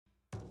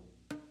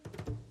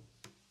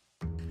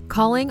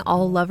Calling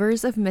all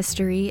lovers of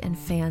mystery and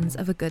fans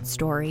of a good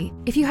story.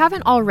 If you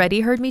haven't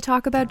already heard me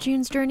talk about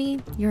June's Journey,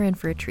 you're in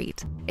for a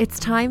treat. It's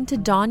time to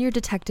don your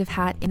detective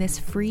hat in this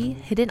free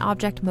hidden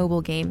object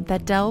mobile game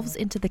that delves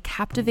into the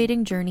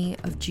captivating journey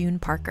of June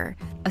Parker,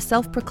 a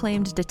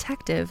self-proclaimed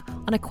detective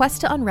on a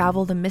quest to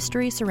unravel the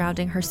mystery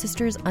surrounding her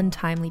sister's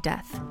untimely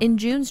death. In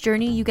June's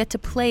Journey, you get to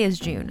play as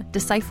June,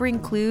 deciphering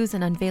clues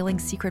and unveiling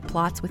secret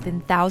plots within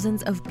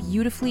thousands of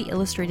beautifully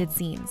illustrated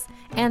scenes.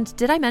 And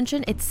did I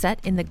mention it's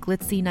set in the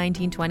glitzy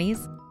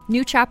 1920s?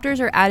 New chapters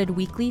are added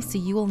weekly, so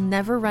you will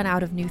never run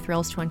out of new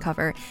thrills to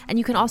uncover, and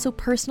you can also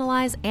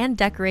personalize and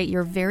decorate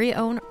your very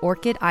own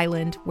Orchid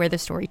Island where the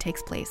story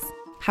takes place.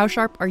 How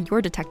sharp are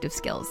your detective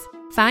skills?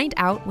 Find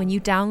out when you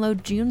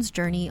download June's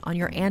Journey on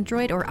your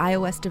Android or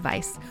iOS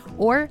device,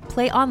 or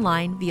play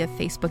online via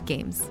Facebook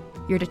Games.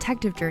 Your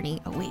detective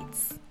journey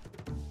awaits.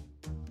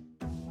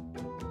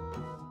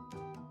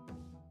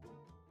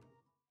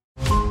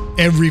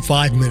 Every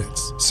 5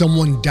 minutes,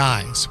 someone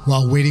dies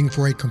while waiting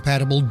for a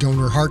compatible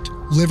donor heart,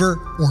 liver,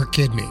 or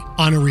kidney.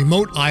 On a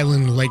remote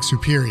island in Lake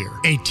Superior,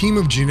 a team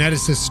of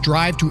geneticists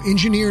strive to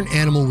engineer an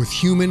animal with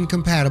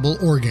human-compatible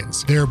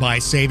organs, thereby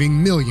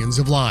saving millions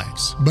of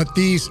lives. But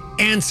these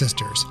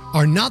ancestors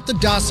are not the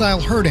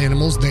docile herd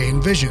animals they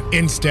envision.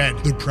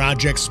 Instead, the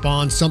project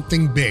spawns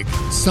something big,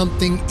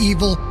 something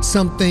evil,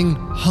 something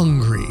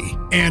hungry.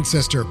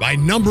 Ancestor by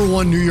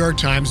 #1 New York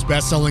Times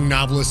bestselling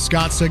novelist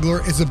Scott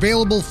Sigler is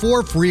available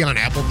for free on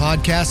Apple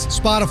Podcasts,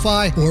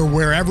 Spotify, or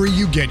wherever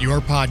you get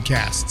your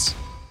podcasts.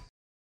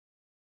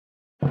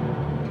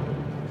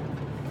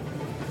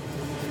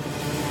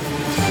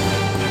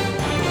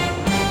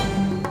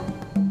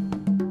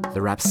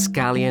 The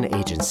Rapscallion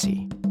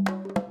Agency.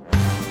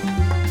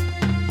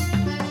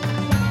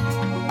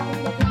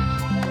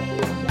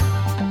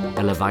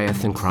 A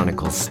Leviathan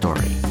Chronicles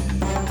story.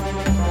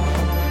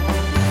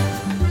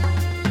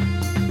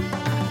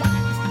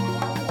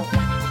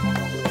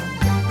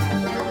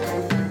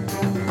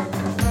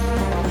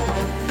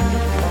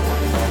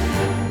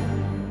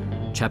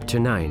 Chapter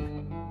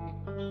 9.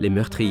 Les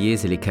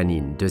meurtriers et les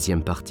canines,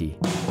 deuxième partie.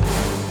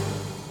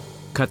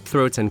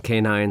 Cutthroats and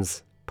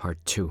Canines, Part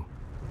 2.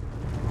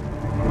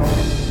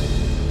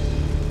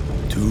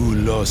 Two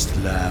lost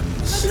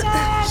lambs,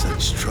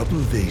 such trouble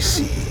they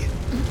see.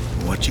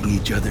 Watching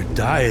each other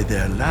die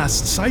their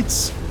last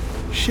sights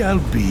shall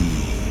be.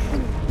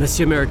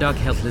 Monsieur Murdoch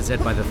held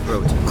Lizette by the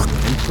throat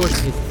and pushed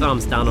his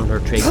thumbs down on her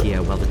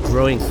trachea while the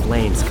growing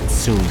flames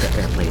consumed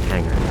the airplane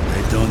hangar.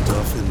 I don't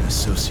often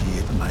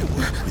associate my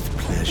work with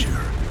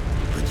pleasure,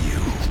 but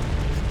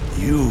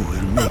you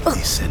will make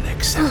this an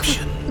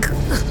exception.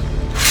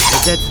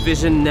 Lizette's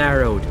vision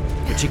narrowed,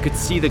 but she could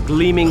see the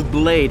gleaming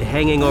blade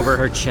hanging over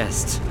her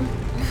chest.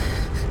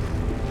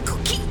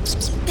 Cookie!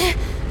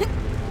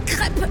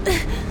 Crêpe!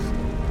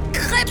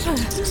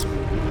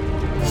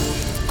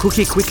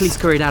 Cookie quickly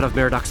scurried out of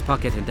Murdoch's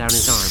pocket and down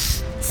his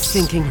arm,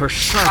 sinking her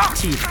sharp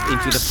teeth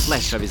into the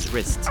flesh of his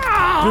wrist.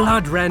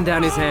 Blood ran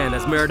down his hand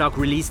as Murdoch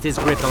released his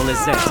grip on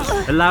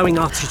Lizette, allowing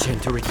oxygen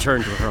to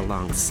return to her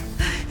lungs.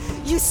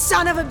 You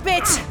son of a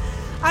bitch!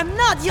 I'm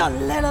not your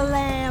little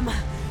lamb!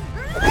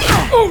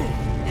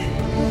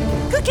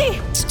 Cookie!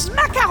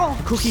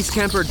 Macaron! Cookie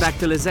scampered back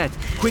to Lizette,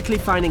 quickly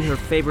finding her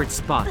favorite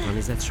spot on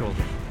Lizette's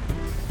shoulder.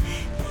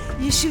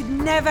 You should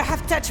never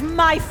have touched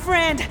my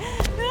friend!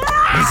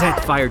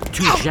 Lizette fired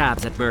 2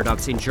 jabs at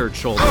Murdoch's injured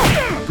shoulder,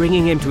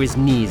 bringing him to his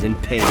knees in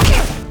pain.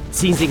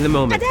 Seizing the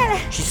moment,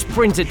 she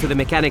sprinted to the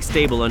mechanic's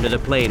table under the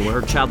plane where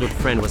her childhood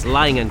friend was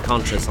lying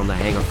unconscious on the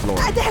hangar floor.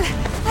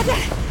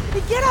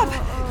 Adèle! Get up!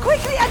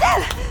 Quickly,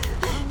 Adèle!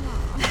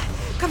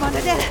 Come on,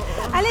 Adèle!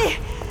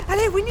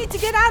 Allez, we need to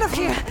get out of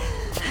here!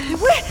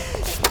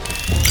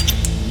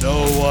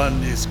 No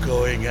one is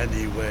going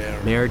anywhere.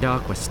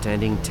 Murdoch was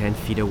standing 10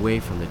 feet away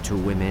from the 2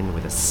 women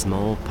with a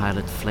small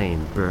pilot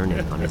flame burning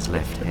on his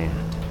left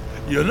hand.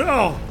 You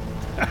know,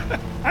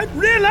 I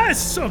realized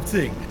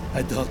something.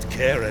 I don't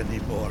care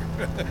anymore.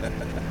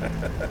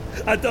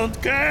 I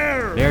don't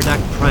care.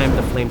 Murdoch primed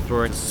the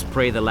flamethrower to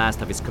spray the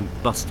last of his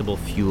combustible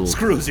fuel.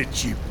 Screws it,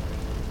 Chief.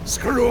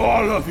 Screw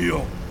all of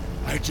you.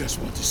 I just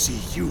want to see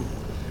you,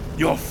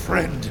 your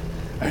friend,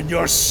 and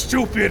your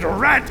stupid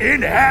rat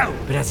in hell!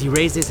 But as he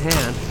raised his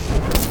hand...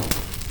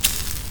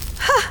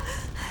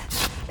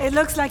 It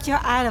looks like you're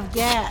out of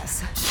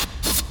gas.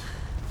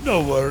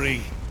 No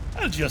worry.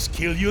 I'll just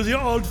kill you the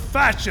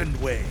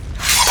old-fashioned way.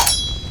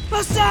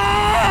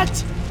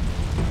 Lizette!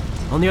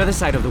 On the other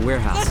side of the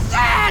warehouse,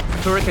 Lizette!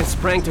 Hurricane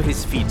sprang to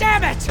his feet.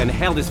 Damn it! And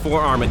held his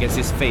forearm against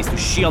his face to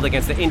shield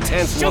against the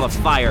intense wall of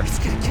fire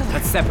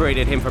that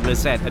separated him from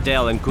Lizette,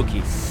 Adele, and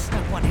Cookie.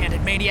 That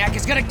one-handed maniac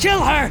is gonna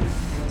kill her!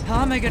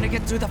 How am I gonna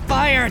get through the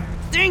fire?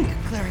 Think,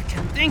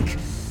 Clarican, think!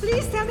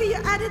 Please tell me you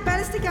added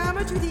ballistic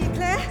armor to the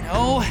Eclair?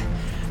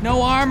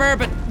 No armor,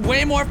 but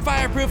way more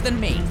fireproof than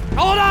me.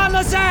 Hold on,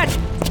 Lizette!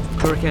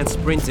 Hurricane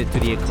sprinted to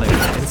the Eclair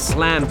and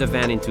slammed the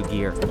van into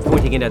gear,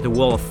 pointing it at the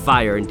wall of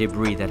fire and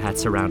debris that had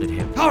surrounded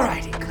him. All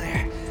right,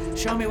 Eclair.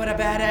 Show me what a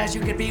badass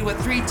you could be with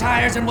 3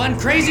 tires and 1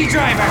 crazy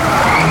driver!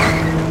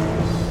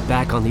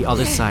 back on the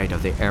other side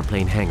of the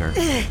airplane hangar.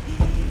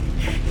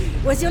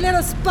 Was your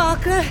little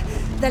sparkler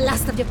the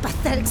last of your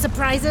pathetic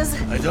surprises?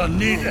 I don't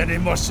need any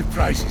more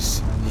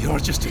surprises. You're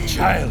just a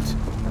child.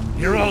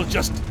 You're all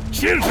just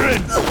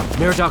children!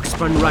 Murdoch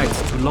spun right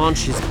to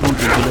launch his boot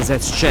into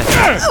Lizette's chest,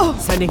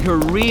 sending her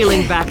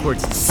reeling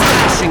backwards,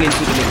 smashing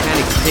into the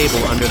mechanic's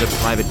table under the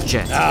private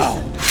jet. Now,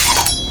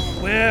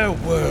 where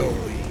were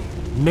we?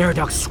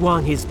 Murdoch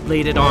swung his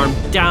bladed arm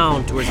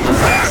down towards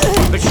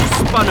Lizette, but she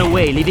spun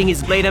away, leaving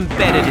his blade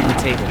embedded in the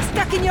table.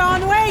 Stuck in your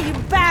own way, you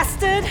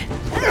bastard!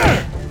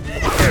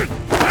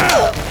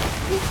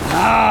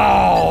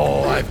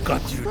 Now I've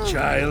got you,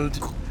 child.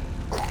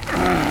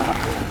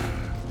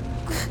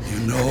 You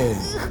know,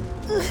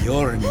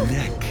 your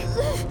neck,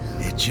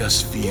 it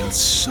just feels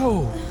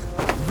so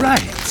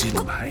right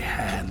in my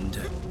hand.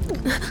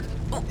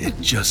 It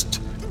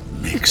just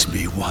makes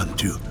me want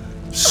to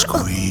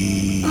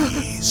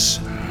squeeze.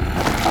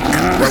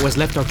 What was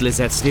left of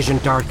Lizette's vision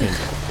darkened.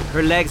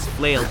 Her legs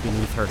flailed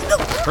beneath her.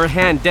 Her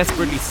hand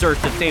desperately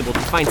searched the table to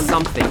find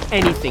something,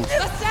 anything.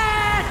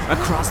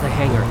 Across the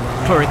hangar,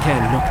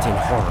 Chlorican looked in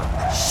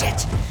horror.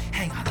 Shit!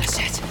 Hang on,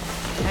 Lisette.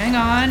 Hang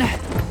on.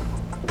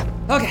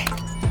 Okay.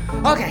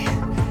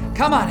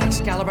 Come on,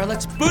 Excalibur.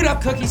 Let's boot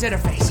up Cookie's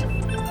interface.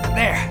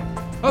 There.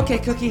 Okay,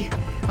 Cookie.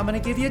 I'm gonna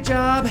give you a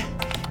job,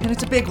 and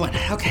it's a big one.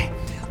 Okay.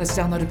 Let's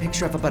download a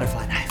picture of a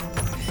butterfly knife.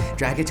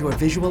 Drag it to her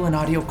visual and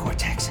audio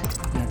cortex.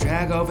 Now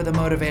drag over the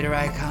motivator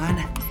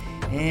icon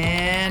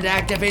and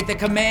activate the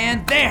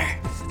command. There.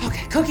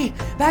 Okay, Cookie,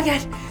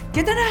 baguette.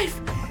 Get the knife.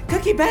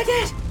 Cookie,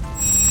 baguette.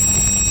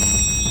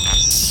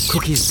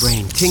 Cookie's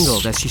brain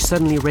tingled as she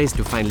suddenly raised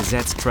to find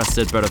Lizette's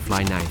trusted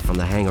butterfly knife on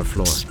the hangar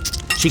floor.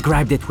 She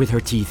grabbed it with her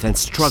teeth and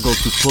struggled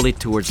to pull it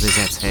towards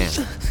Lizette's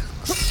hand.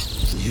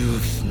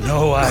 You've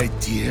no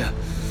idea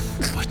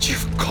what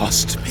you've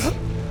cost me.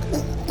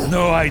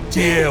 No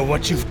idea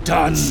what you've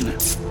done.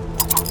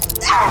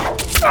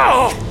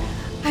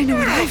 I know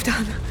what I've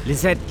done.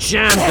 Lisette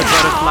jammed the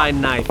butterfly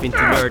knife into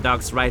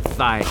Murdoch's right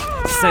thigh,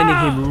 sending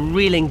him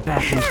reeling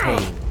back in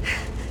pain.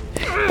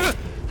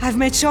 I've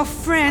made sure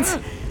France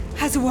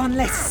has one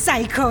less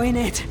psycho in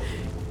it.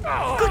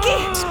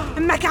 Cookie!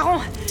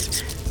 Macaron!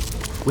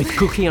 With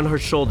Cookie on her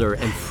shoulder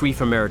and free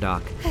from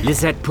Murdoch,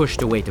 Lisette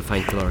pushed away to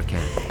find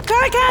Chlorican.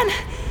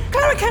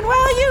 Chlorican, where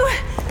are you?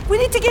 We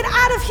need to get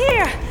out of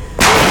here!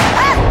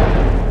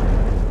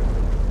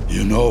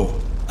 You know,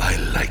 I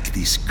like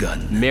this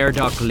gun.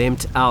 Murdoch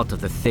limped out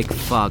of the thick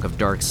fog of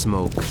dark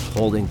smoke,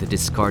 holding the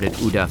discarded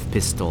Udaf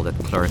pistol that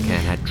Chlorican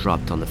had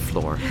dropped on the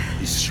floor.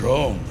 He's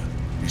strong,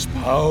 he's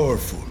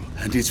powerful,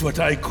 and it's what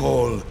I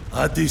call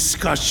a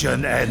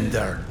discussion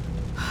ender.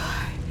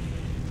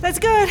 That's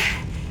good,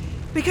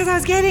 because I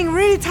was getting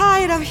really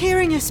tired of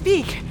hearing you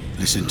speak.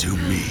 Listen to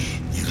me,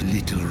 you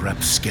little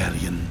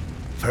Rapscallion.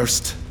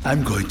 First,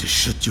 I'm going to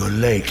shoot your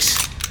legs,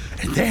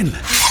 and then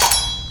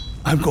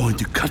I'm going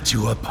to cut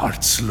you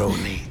apart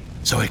slowly,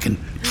 so I can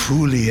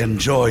truly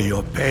enjoy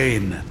your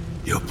pain.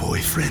 Your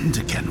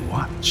boyfriend can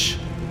watch.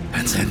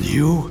 And then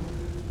you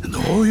and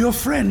all your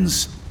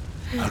friends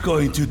are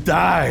going to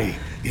die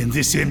in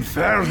this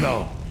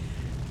inferno.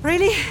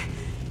 Really?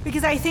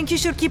 Because I think you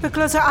should keep a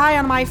closer eye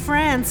on my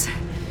friends.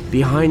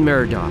 Behind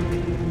Murdoch,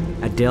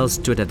 Adele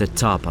stood at the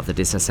top of the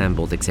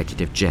disassembled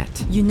executive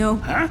jet. You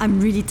know,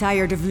 I'm really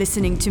tired of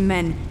listening to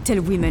men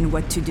tell women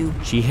what to do.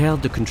 She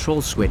held the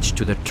control switch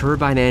to the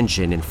turbine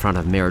engine in front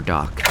of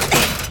Murdoch.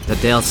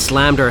 Adele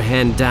slammed her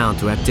hand down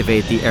to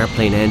activate the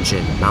airplane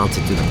engine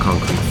mounted to the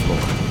concrete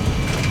floor.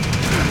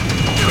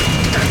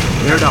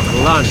 Murdoch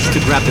lunged to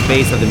grab the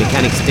base of the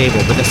mechanic's table,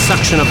 but the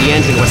suction of the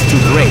engine was too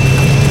great.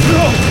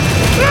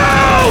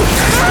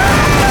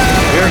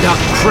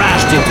 Murdoch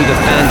crashed into the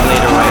fan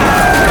blade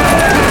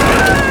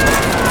array.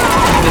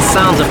 The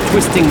sounds of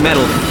twisting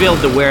metal filled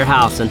the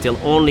warehouse until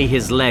only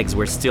his legs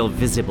were still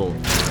visible,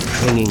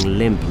 hanging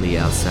limply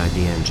outside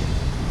the engine.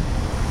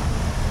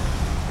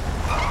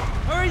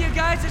 Hurry, you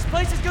guys! This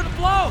place is gonna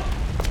blow!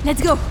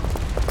 Let's go.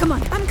 Come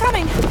on. I'm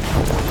coming.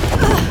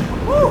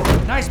 Woo!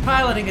 Nice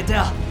piloting,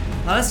 Adele.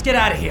 Now let's get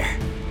out of here.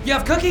 You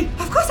have Cookie?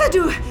 Of course I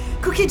do.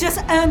 Cookie just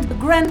earned the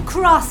Grand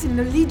Cross in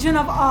the Legion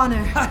of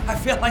Honor. I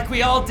feel like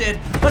we all did.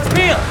 Let's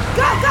peel!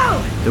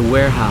 Go! The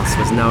warehouse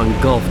was now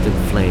engulfed in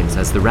flames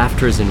as the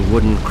rafters and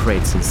wooden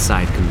crates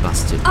inside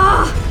combusted.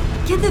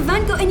 Can the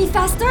van go any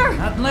faster?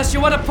 Not unless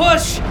you want to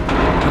push!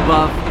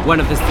 Above, one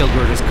of the steel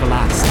girders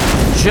collapsed,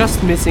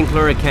 just missing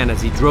Chlorican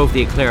as he drove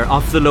the Eclair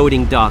off the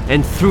loading dock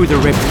and through the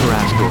ripped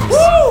garage doors.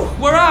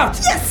 Woo! We're out!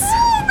 Yes!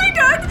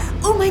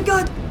 Oh my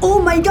god! Oh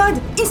my god!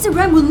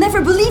 Instagram will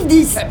never believe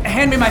this!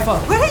 Hand me my phone.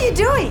 What are you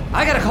doing?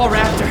 I gotta call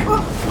Raptor.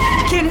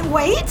 Can it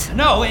wait?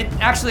 No, it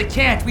actually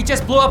can't. We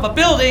just blew up a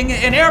building,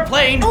 an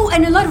airplane. Oh,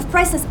 and a lot of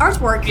priceless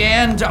artwork.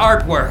 And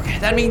artwork.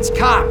 That means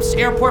cops,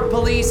 airport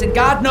police, and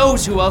God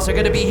knows who else are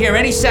gonna be here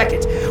any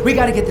second. We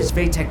gotta get this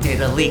Vatek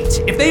data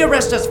leaked. If they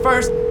arrest us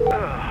first...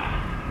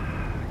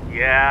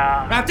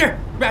 Yeah?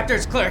 Raptor,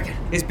 it's Clerk.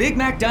 Is Big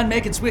Mac done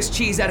making Swiss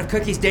cheese out of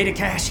Cookie's data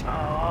cache?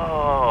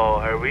 Oh,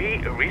 are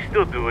we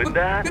still doing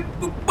that?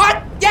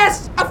 What?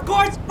 Yes, of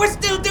course, we're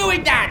still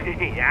doing that!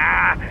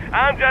 Yeah,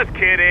 I'm just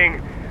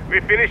kidding. We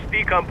finished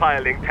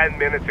decompiling 10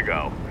 minutes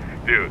ago.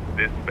 Dude,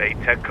 this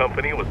Baytech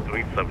company was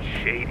doing some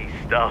shady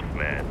stuff,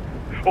 man.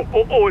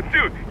 Oh, and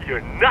dude,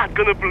 you're not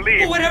gonna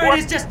believe Whatever it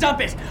is, just dump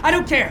it. I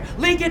don't care.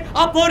 Link it,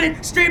 upload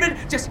it, stream it,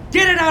 just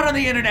get it out on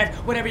the internet.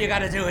 Whatever you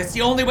gotta do. It's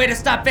the only way to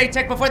stop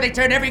Baytech before they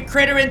turn every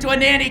critter into a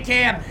nanny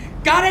cam.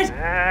 Got it?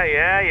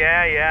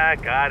 Yeah,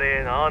 got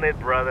it. On it,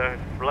 brother.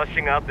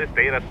 Flushing out this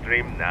data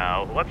stream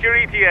now. What's your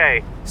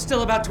ETA?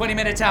 Still about 20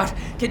 minutes out.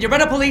 Can you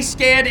run a police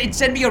scan and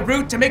send me a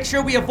route to make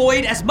sure we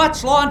avoid as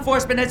much law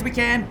enforcement as we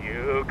can?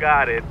 You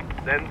got it.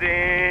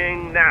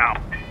 Sending now.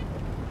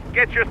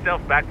 Get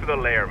yourself back to the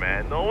lair,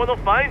 man. No one will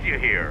find you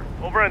here.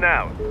 Over and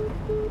out.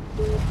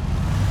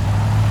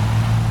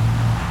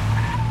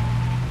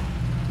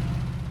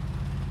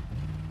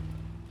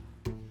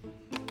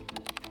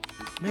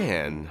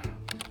 Man,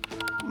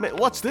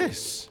 what's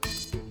this?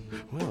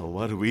 Well,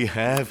 what do we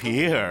have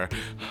here?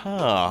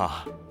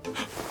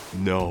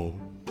 No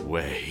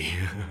way.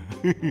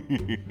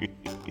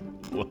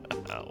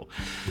 Wow.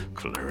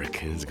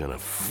 Clurakin's gonna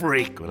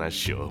freak when I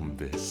show him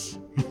this.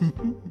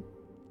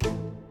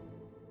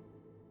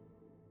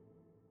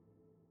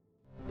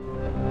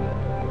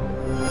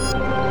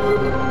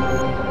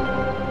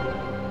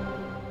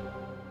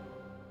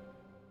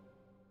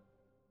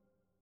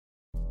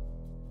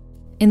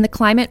 In the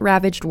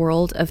climate-ravaged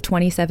world of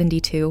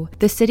 2072,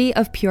 the city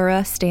of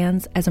Pura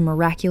stands as a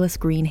miraculous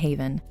green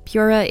haven.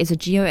 Pura is a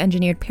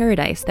geoengineered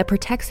paradise that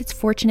protects its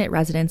fortunate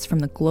residents from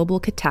the global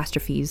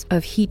catastrophes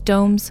of heat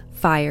domes,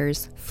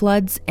 fires,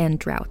 floods, and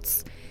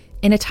droughts.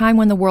 In a time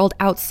when the world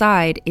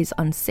outside is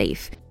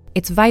unsafe,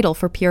 it's vital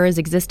for Pura's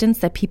existence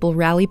that people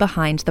rally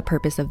behind the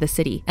purpose of the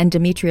city, and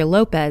Demetria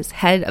Lopez,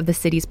 head of the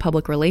city's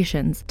public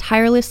relations,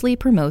 tirelessly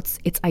promotes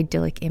its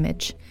idyllic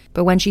image.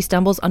 But when she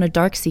stumbles on a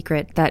dark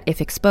secret that,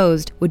 if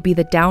exposed, would be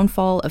the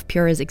downfall of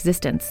Pura's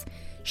existence,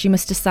 she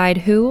must decide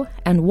who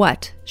and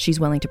what she's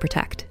willing to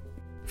protect.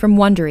 From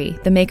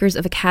Wondery, the makers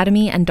of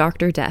Academy and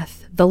Dr.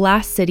 Death, The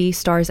Last City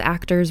stars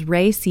actors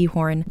Ray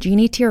Seahorn,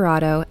 Jeannie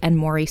Tirado, and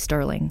Maury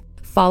Sterling.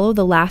 Follow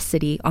The Last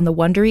City on the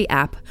Wondery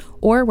app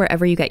or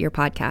wherever you get your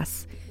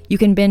podcasts. You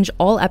can binge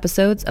all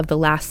episodes of The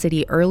Last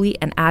City early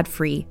and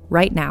ad-free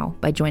right now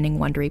by joining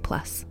Wondery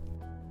Plus.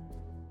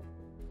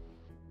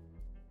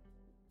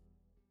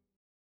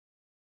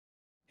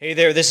 Hey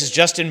there, this is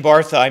Justin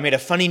Bartha. I made a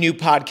funny new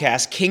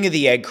podcast, King of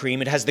the Egg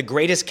Cream. It has the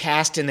greatest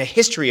cast in the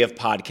history of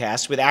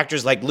podcasts with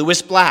actors like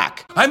Louis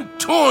Black. I'm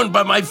torn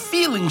by my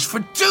feelings for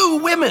two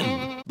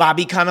women.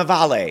 Bobby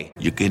Cannavale.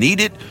 You can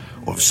eat it,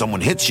 or if someone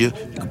hits you,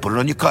 you can put it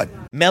on your cut.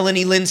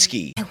 Melanie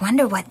Linsky. I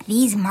wonder what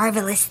these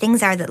marvelous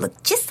things are that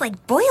look just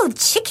like boiled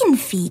chicken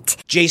feet.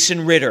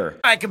 Jason Ritter.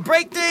 I can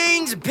break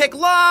things and pick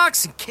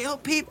locks and kill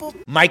people.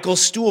 Michael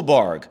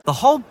Stuhlbarg. The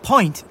whole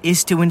point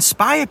is to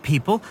inspire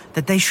people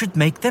that they should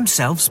make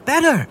themselves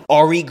better.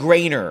 Ari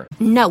Grainer.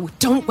 No,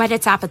 don't whet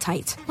its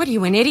appetite. What are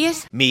you, an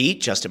idiot? Me,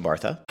 Justin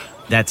Bartha.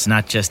 That's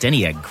not just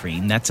any egg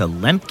cream, that's a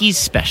Lemke's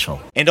special.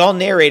 And all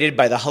narrated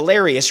by the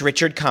hilarious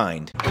Richard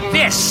Kind.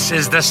 This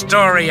is the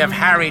story of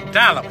Harry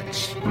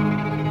Dalowitz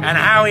and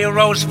how he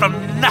rose from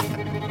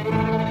nothing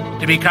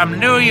to become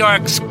New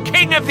York's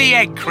King of the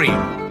Egg Cream.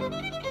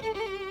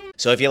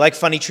 So if you like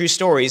funny true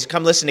stories,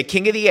 come listen to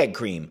King of the Egg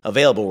Cream,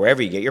 available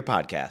wherever you get your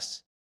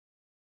podcasts.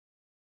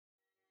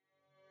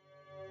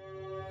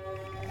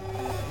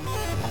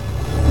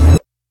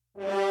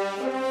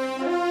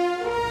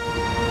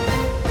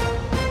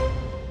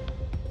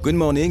 Good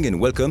morning and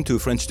welcome to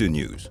French 2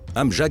 News.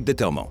 I'm Jacques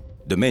Determont.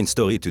 The main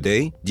story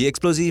today, the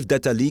explosive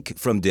data leak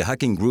from the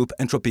hacking group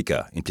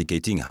Entropica,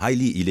 implicating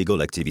highly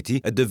illegal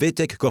activity at the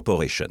Baytech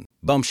Corporation.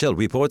 Bombshell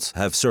reports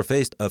have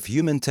surfaced of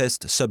human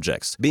test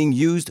subjects being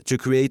used to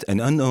create an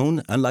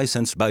unknown,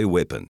 unlicensed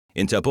bioweapon.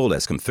 Interpol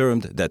has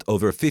confirmed that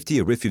over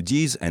 50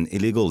 refugees and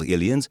illegal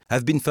aliens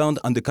have been found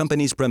on the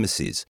company's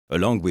premises,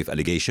 along with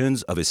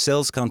allegations of a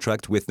sales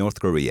contract with North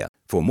Korea.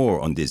 For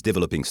more on this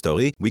developing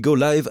story, we go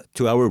live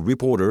to our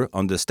reporter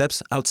on the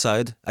steps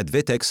outside at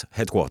Baytech's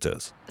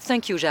headquarters.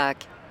 Thank you,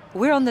 Jacques.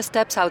 We're on the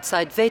steps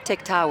outside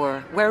Baytech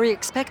Tower, where we're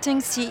expecting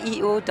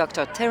CEO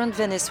Dr. Terence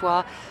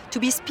Venessois to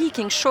be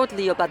speaking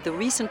shortly about the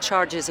recent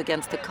charges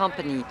against the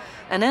company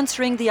and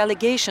answering the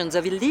allegations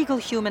of illegal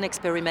human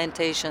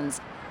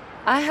experimentations.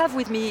 I have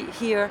with me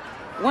here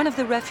one of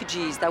the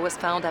refugees that was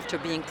found after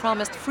being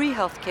promised free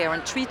healthcare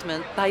and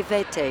treatment by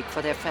Baytech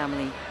for their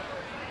family.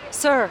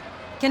 Sir,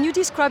 can you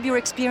describe your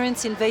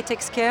experience in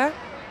Baytech's care?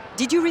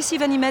 Did you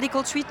receive any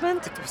medical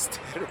treatment? It was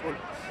terrible.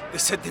 They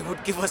said they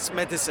would give us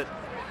medicine.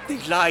 They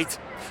lied.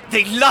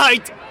 They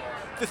lied!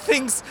 The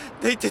things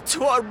they did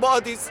to our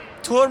bodies,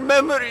 to our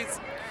memories.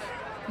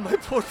 My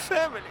poor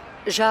family.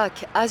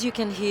 Jacques, as you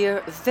can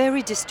hear,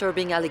 very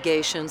disturbing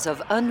allegations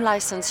of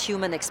unlicensed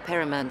human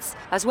experiments,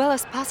 as well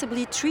as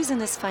possibly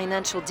treasonous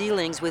financial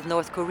dealings with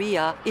North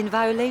Korea in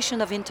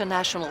violation of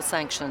international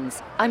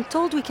sanctions. I'm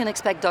told we can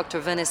expect Dr.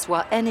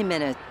 Venesois any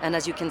minute, and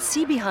as you can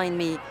see behind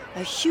me,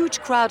 a huge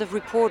crowd of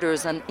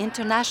reporters and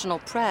international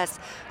press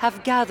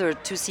have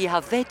gathered to see how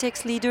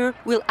VTEC's leader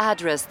will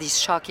address these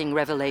shocking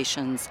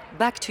revelations.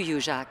 Back to you,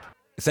 Jacques.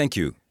 Thank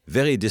you.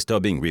 Very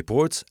disturbing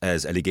reports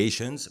as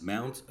allegations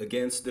mount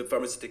against the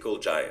pharmaceutical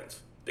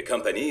giant. The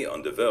company,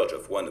 on the verge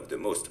of one of the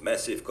most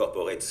massive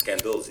corporate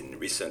scandals in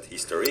recent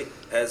history,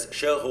 has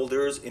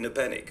shareholders in a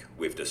panic,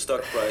 with the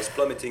stock price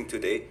plummeting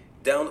today,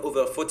 down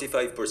over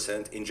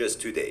 45% in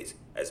just 2 days,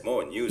 as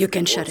more news You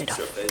can reports shut it off.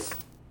 surface.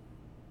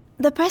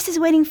 The press is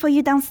waiting for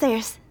you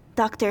downstairs,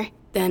 Doctor.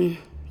 Then,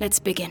 let's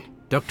begin.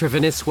 Dr.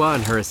 Venesois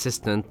and her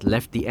assistant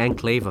left the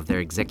enclave of their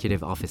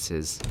executive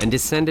offices and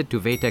descended to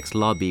VTEC's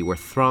lobby where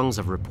throngs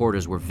of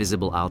reporters were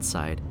visible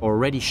outside,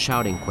 already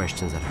shouting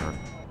questions at her.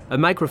 A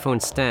microphone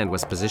stand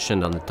was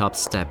positioned on the top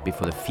step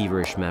before the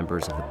feverish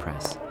members of the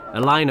press. A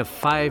line of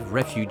 5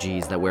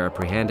 refugees that were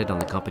apprehended on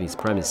the company's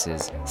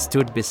premises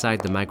stood beside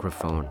the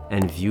microphone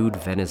and viewed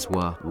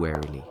Venesois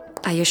warily.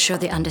 Are you sure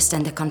they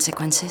understand the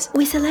consequences?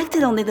 We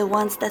selected only the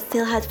ones that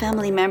still had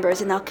family members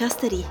in our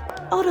custody.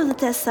 All of the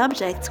test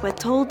subjects were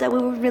told that we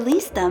would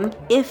release them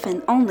if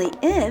and only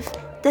if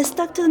they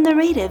stuck to the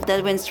narrative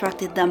that we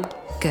instructed them.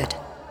 Good.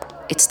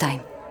 It's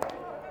time.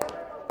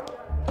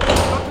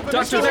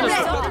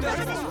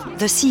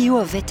 The CEO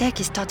of VTEC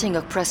is starting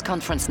a press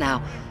conference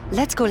now.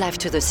 Let's go live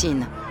to the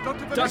scene.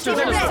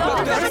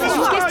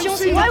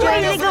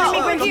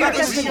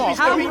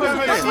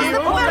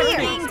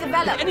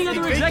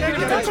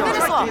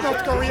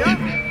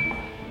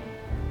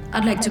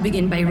 I'd like to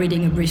begin by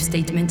reading a brief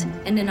statement,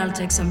 and then I'll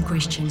take some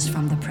questions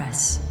from the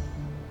press.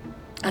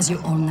 As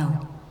you all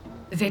know,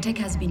 VTEC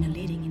has been a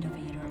leading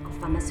innovator of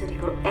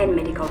pharmaceutical and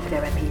medical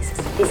therapies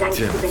designed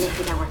to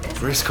benefit our customers.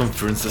 Press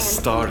conference has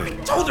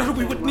started. Told her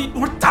we would need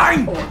more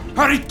time!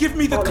 Hurry, give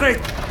me the crate!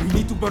 We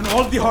need to burn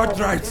all the hard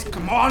drives.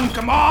 Come on,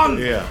 come on!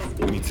 Yeah,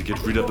 we need to get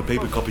rid of the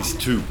paper copies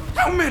too.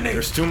 How many?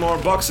 There's 2 more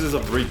boxes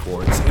of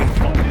reports.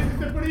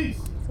 The police!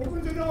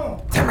 Open the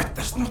door! Damn it,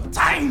 there's no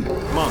time!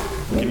 Come on,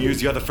 we can use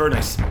the other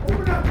furnace.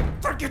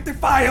 Forget the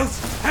files!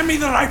 Hand me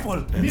the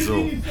rifle!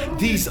 Enzo,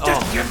 these are...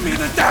 Just give me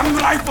the damn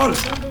rifle!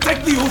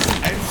 Take the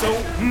Uzi! Enzo,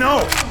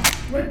 no!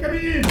 We're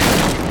coming in!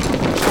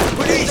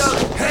 Police!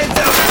 Hands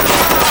up!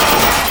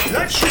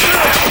 Let's shoot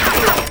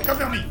her!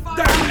 Cover me!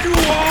 Damn you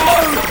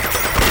all!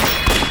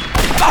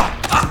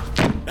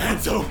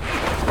 Enzo!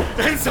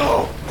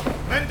 Enzo!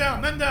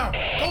 Men down!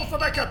 Call for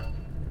backup!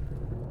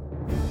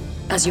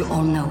 As you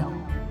all know,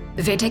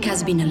 VTEC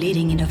has been a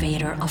leading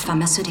innovator of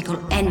pharmaceutical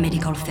and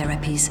medical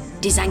therapies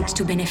designed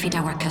to benefit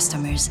our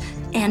customers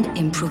and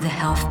improve the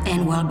health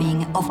and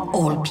well-being of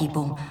all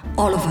people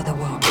all over the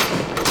world.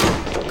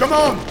 Come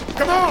on!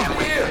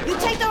 You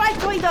take the right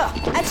corridor.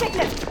 I check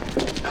left.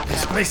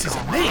 This place is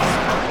amazing!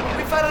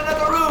 We found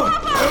another room!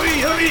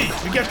 Hurry!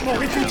 We get more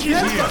refugees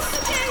here!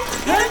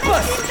 Help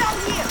us!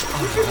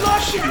 We've been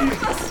lost here!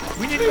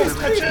 We need more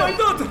stretchers! My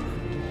daughter!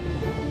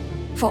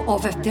 For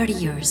over 30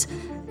 years,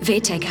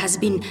 VTEC has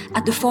been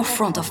at the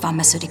forefront of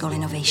pharmaceutical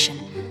innovation,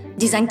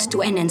 designed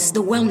to enhance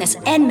the wellness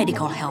and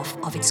medical health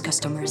of its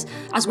customers,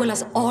 as well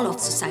as all of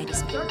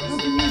society's.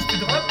 Continues to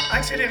drop,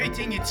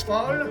 accelerating its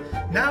fall,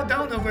 now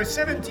down over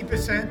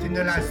 70% in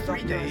the last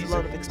 3 days. A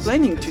lot of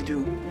explaining to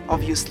do,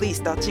 obviously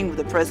starting with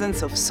the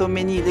presence of so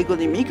many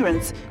illegal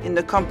immigrants in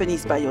the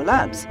company's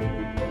biolabs.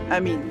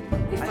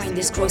 We find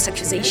this gross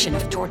accusation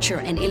of torture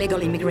and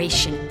illegal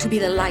immigration to be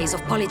the lies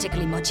of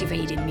politically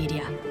motivated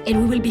media,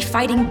 and we will be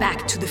fighting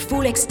back to the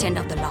full extent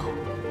of the law.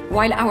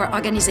 While our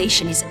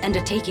organization is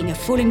undertaking a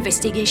full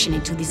investigation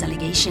into these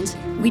allegations,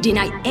 we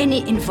deny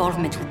any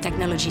involvement with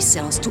technology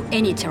sales to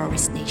any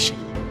terrorist nation.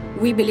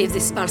 We believe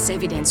this false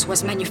evidence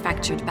was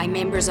manufactured by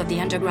members of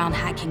the underground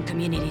hacking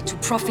community to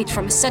profit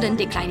from a sudden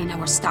decline in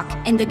our stock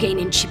and the gain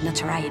in cheap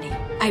notoriety.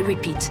 I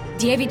repeat,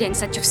 the evidence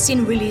that you've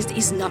seen released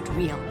is not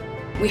real.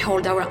 We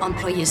hold our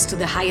employees to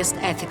the highest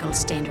ethical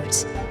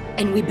standards,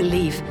 and we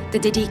believe the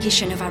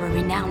dedication of our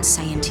renowned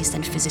scientists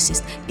and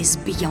physicists is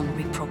beyond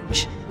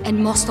reproach. And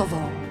most of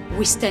all,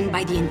 we stand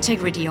by the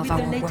integrity of our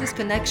With the work. latest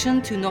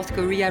connection to North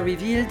Korea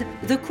revealed,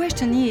 the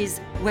question is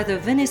whether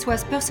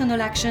Venesois'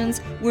 personal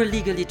actions were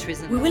legally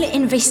treason. We will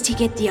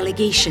investigate the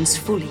allegations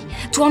fully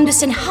to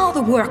understand how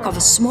the work of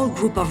a small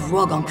group of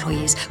rogue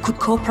employees could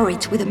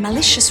cooperate with a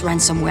malicious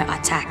ransomware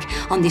attack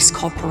on this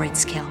corporate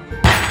scale.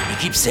 You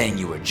keep saying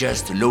you were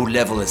just a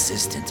low-level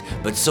assistant,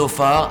 but so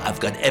far I've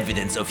got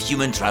evidence of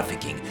human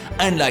trafficking,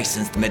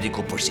 unlicensed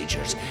medical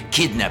procedures,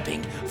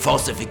 kidnapping,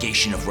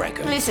 falsification of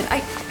records. Listen,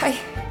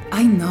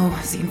 I know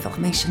the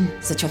information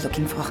that you're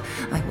looking for.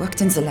 I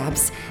worked in the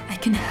labs. I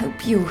can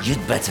help you.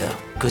 You'd better,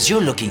 because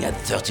you're looking at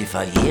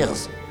 35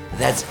 years.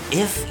 That's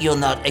if you're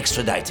not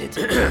extradited.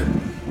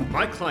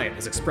 My client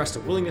has expressed a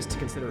willingness to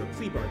consider a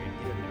plea bargain.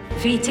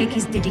 VTEC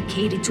is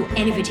dedicated to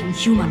elevating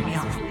human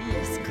health.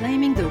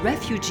 claiming the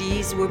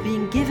refugees were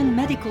being given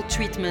medical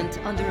treatment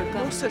under a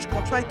No such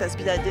contract has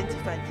been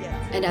identified yet.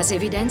 And as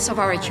evidence of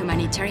our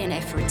humanitarian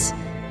efforts,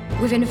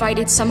 we've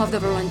invited some of the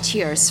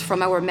volunteers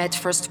from our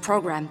MedFirst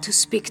program to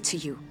speak to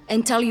you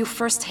and tell you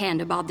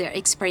firsthand about their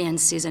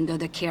experiences under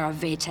the care of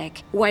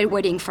VTech while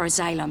waiting for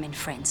asylum in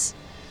France.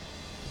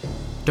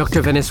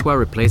 Dr. Venesois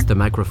replaced the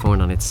microphone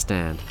on its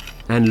stand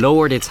and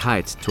lowered its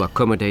height to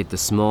accommodate the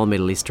small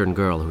Middle Eastern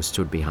girl who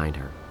stood behind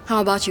her.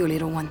 How about you,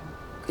 little one?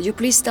 Could you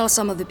please tell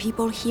some of the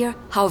people here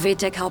how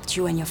VTech helped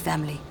you and your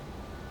family?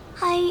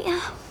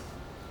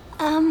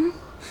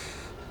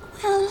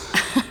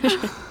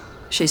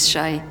 She's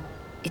shy.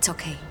 It's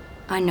okay.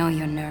 I know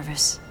you're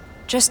nervous.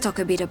 Just talk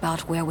a bit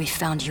about where we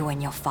found you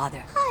and your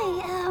father.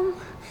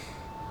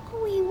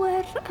 We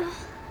were,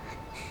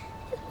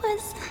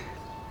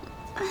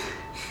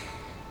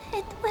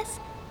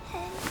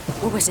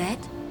 What was that?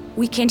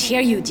 We can't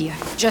hear you, dear.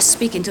 Just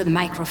speak into the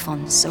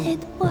microphone, so...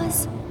 It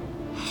was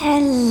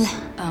hell.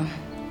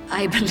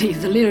 I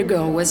believe the little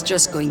girl was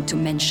just going to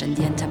mention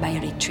the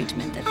antibiotic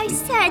treatment that I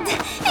said it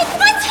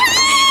was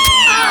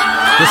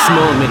hell! The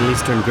small Middle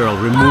Eastern girl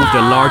removed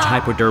a large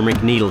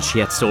hypodermic needle she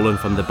had stolen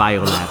from the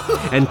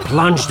biolab and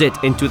plunged it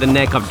into the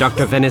neck of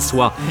Dr.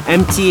 Venesois,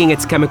 emptying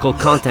its chemical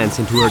contents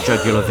into her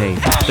jugular vein.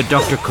 The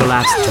doctor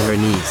collapsed to her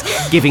knees,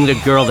 giving the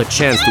girl the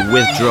chance to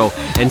withdraw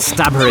and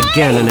stab her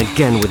again and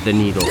again with the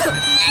needle.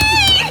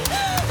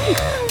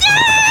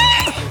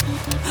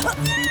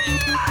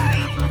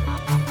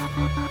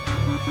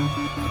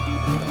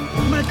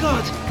 Oh my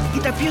God!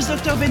 It appears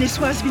Dr.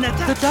 Venesois has been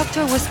attacked. The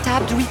doctor was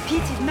stabbed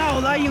repeatedly. Now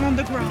lying on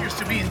the ground. Appears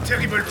to be in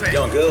terrible pain.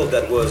 Young girl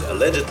that was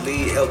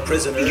allegedly held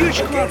prisoner.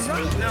 Huge crowd.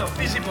 Now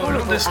visible on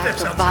Horrible the act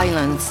steps of outside.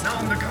 violence. Now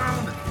on the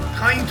ground,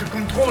 trying to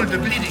control the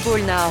bleeding. Full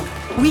now.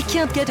 We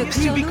can't get a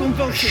clear look.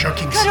 Convulsing.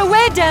 Shocking. Cut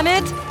away, damn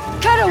it!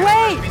 Cut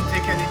away! Been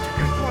taken into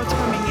What's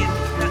coming in?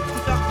 That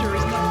the doctor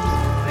is not.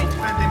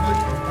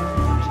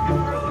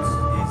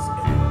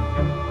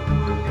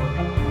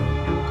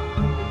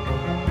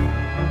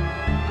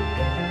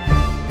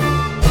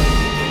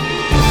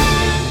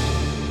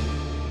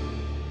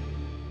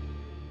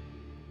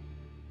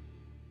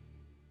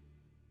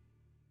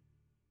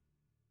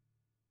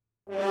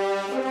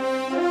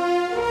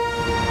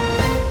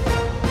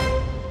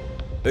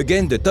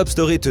 Again, the top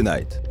story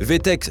tonight.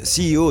 VTech's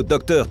CEO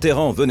Dr.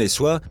 Terran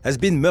Venesois has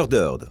been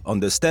murdered on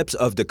the steps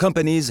of the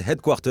company's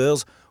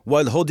headquarters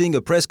while holding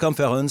a press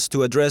conference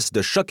to address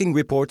the shocking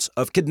reports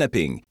of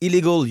kidnapping,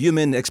 illegal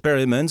human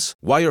experiments,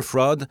 wire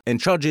fraud,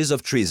 and charges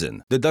of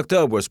treason. The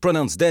doctor was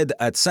pronounced dead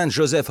at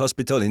Saint-Joseph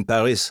Hospital in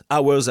Paris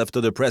hours after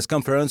the press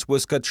conference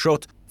was cut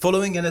short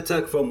following an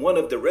attack from one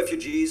of the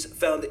refugees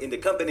found in the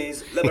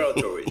company's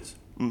laboratories.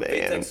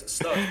 Man.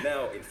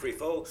 Now in free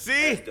fall.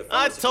 See?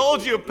 I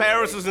told you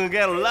Paris was gonna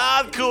get a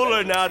lot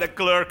cooler now that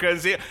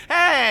Clerkin's here.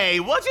 Hey,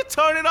 what'd you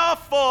turn it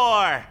off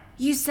for?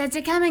 You said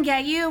to come and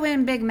get you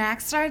when Big Mac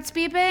starts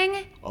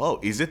beeping? Oh,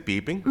 is it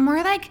beeping?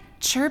 More like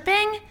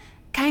chirping?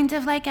 Kind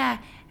of like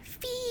a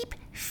feep,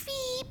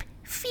 feep,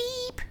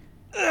 feep.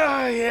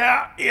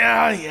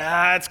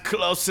 Yeah, it's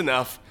close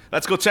enough.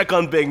 Let's go check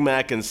on Big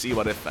Mac and see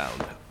what it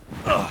found.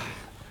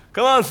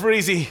 Come on,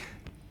 Freezy.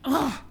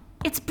 Oh,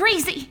 it's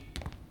breezy.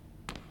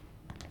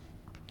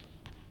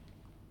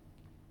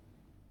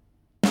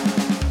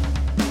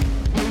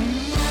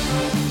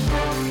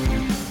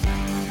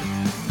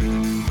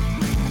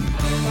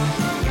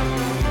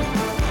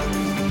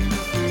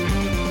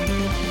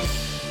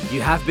 You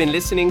have been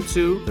listening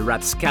to The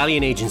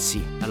Rapscallion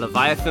Agency, a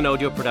Leviathan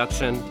audio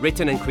production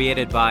written and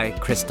created by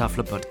Christophe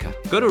Lapotka.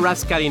 Go to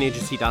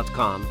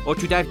rapscallionagency.com, or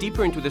to dive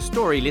deeper into the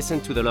story, listen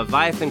to The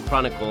Leviathan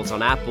Chronicles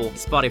on Apple,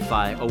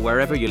 Spotify, or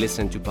wherever you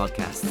listen to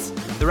podcasts.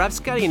 The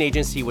Rapscallion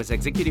Agency was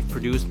executive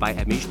produced by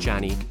Amish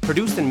Jani,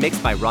 produced and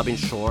mixed by Robin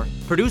Shore,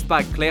 produced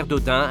by Claire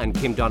Dodin and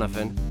Kim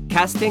Donovan,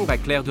 casting by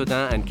Claire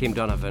Dodin and Kim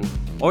Donovan,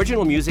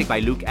 original music by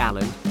Luke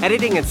Allen,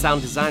 editing and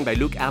sound design by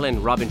Luke Allen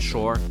and Robin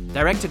Shore,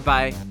 directed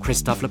by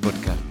Christophe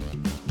Lapotka.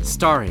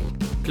 Starring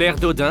Claire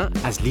Dodin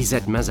as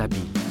Lisette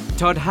Mazabi,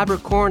 Todd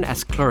Habercorn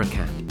as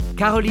Chlorocan,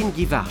 Caroline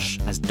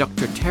Guivarch as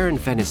Dr. Terran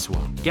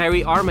Venesois,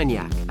 Gary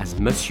Armagnac as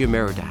Monsieur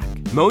Merodach,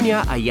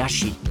 Monia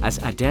Ayashi as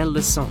Adèle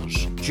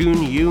Lessange, June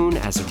Yoon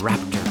as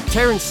Raptor,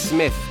 Terrence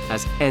Smith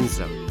as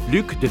Enzo,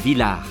 Luc de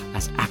Villars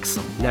as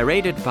Axel,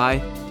 narrated by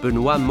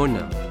Benoît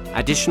Monin.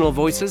 Additional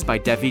voices by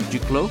David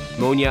Duclos,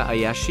 Monia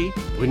Ayashi,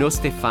 Bruno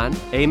Stéphane,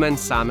 Ayman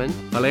Salmon,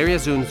 Valeria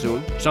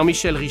Zunzun,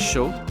 Jean-Michel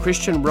Richaud,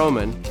 Christian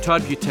Roman,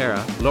 Todd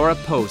Butera, Laura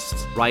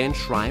Post, Ryan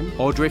Schreim,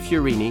 Audrey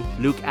Fiorini,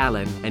 Luke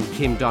Allen, and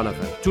Kim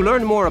Donovan. To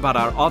learn more about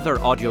our other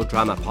audio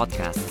drama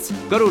podcasts,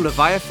 go to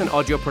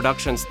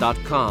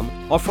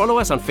leviathanaudioproductions.com or follow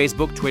us on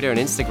Facebook, Twitter, and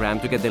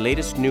Instagram to get the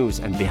latest news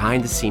and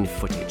behind-the-scene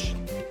footage.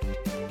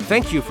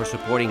 Thank you for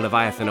supporting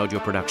Leviathan Audio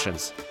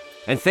Productions.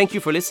 And thank you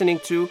for listening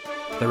to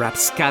The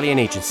Rapscallion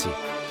Agency.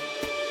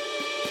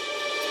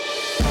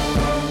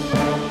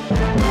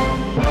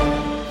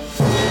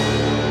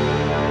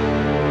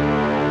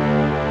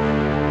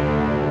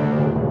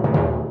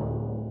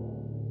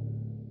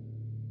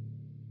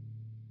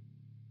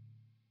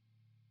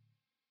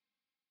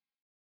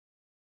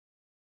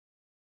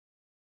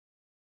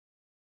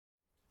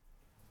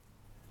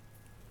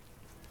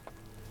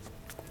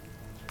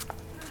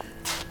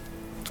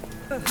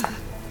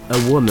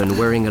 A woman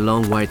wearing a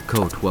long white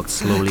coat walked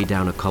slowly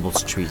down a cobbled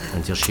street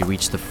until she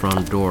reached the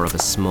front door of a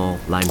small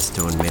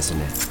limestone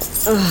maisonette.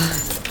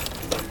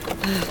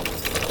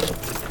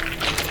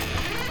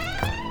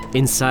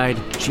 Inside,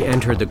 she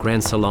entered the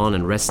grand salon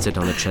and rested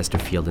on a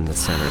Chesterfield in the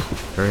center.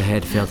 Her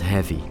head felt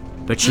heavy,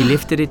 but she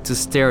lifted it to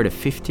stare at a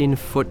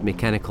 15-foot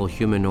mechanical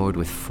humanoid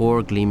with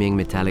 4 gleaming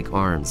metallic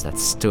arms that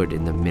stood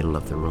in the middle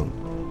of the room.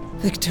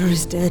 Victor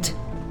is dead.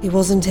 He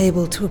wasn't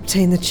able to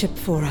obtain the chip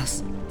for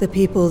us. The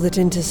people that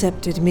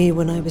intercepted me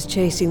when I was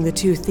chasing the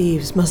 2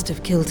 thieves must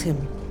have killed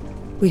him.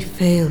 We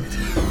failed.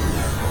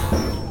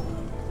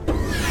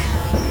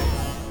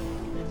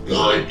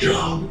 Lie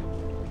down.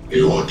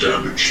 You are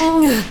damaged.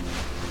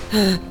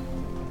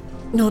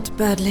 Not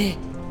badly.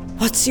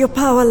 What's your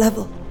power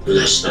level?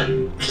 Less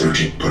than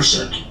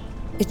 13%.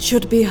 It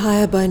should be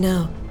higher by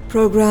now.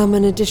 Program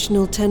an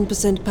additional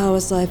 10% power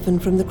siphon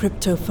from the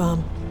crypto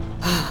farm.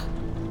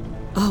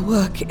 Our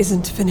work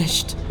isn't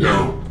finished.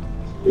 No.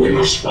 We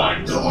must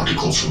find the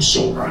article from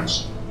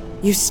Sunrise.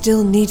 You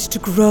still need to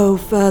grow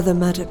further,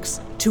 Maddox.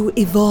 To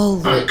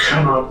evolve. I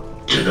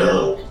cannot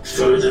develop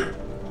further.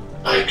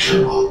 I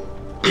cannot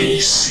be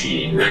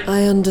seen.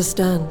 I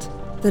understand.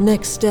 The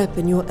next step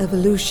in your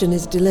evolution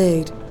is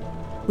delayed.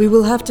 We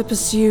will have to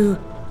pursue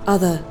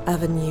other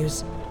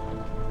avenues.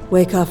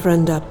 Wake our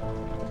friend up.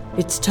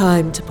 It's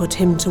time to put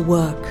him to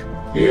work.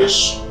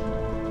 Yes,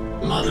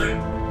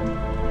 Mother.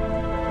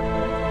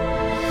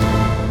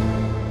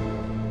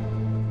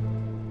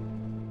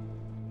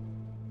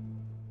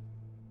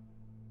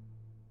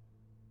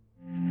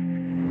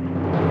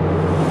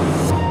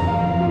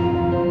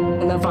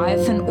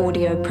 Leviathan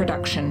Audio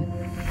Production.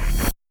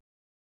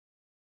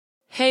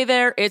 Hey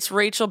there, it's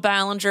Rachel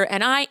Ballinger,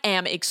 and I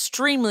am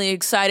extremely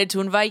excited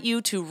to invite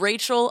you to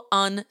Rachel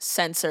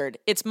Uncensored.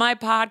 It's my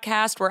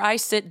podcast where I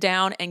sit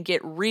down and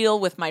get real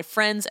with my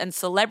friends and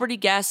celebrity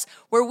guests,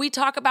 where we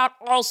talk about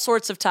all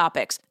sorts of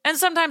topics. And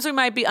sometimes we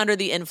might be under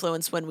the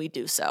influence when we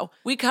do so.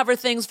 We cover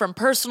things from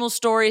personal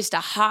stories to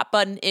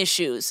hot-button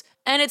issues.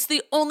 And it's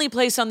the only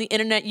place on the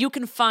internet you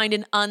can find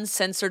an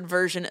uncensored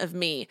version of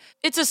me.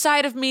 It's a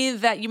side of me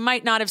that you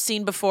might not have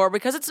seen before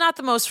because it's not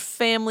the most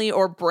family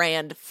or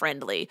brand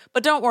friendly.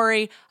 But don't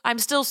worry, I'm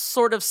still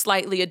sort of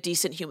slightly a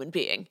decent human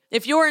being.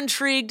 If you're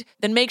intrigued,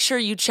 then make sure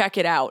you check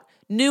it out.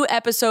 New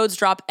episodes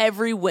drop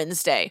every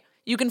Wednesday.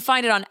 You can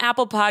find it on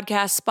Apple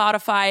Podcasts,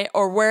 Spotify,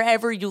 or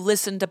wherever you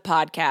listen to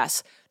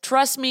podcasts.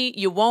 Trust me,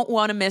 you won't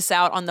want to miss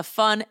out on the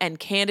fun and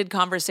candid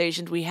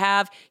conversations we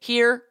have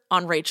here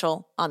on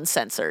Rachel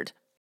Uncensored.